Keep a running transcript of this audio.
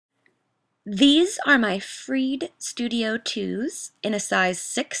These are my Freed Studio 2s in a size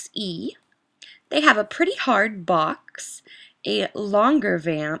 6E. They have a pretty hard box, a longer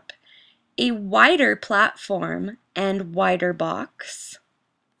vamp, a wider platform, and wider box.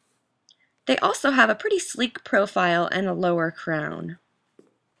 They also have a pretty sleek profile and a lower crown.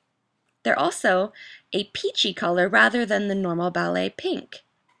 They're also a peachy color rather than the normal ballet pink,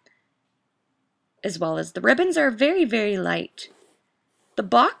 as well as the ribbons are very, very light. The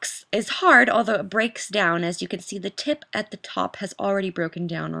box is hard, although it breaks down. As you can see, the tip at the top has already broken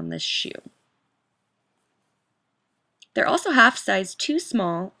down on this shoe. They're also half size too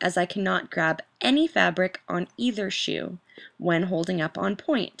small, as I cannot grab any fabric on either shoe when holding up on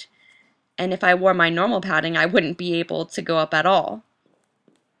pointe. And if I wore my normal padding, I wouldn't be able to go up at all.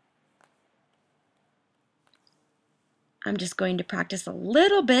 I'm just going to practice a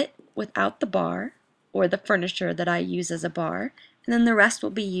little bit without the bar or the furniture that I use as a bar, and then the rest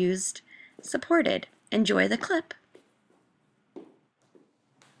will be used supported. Enjoy the clip.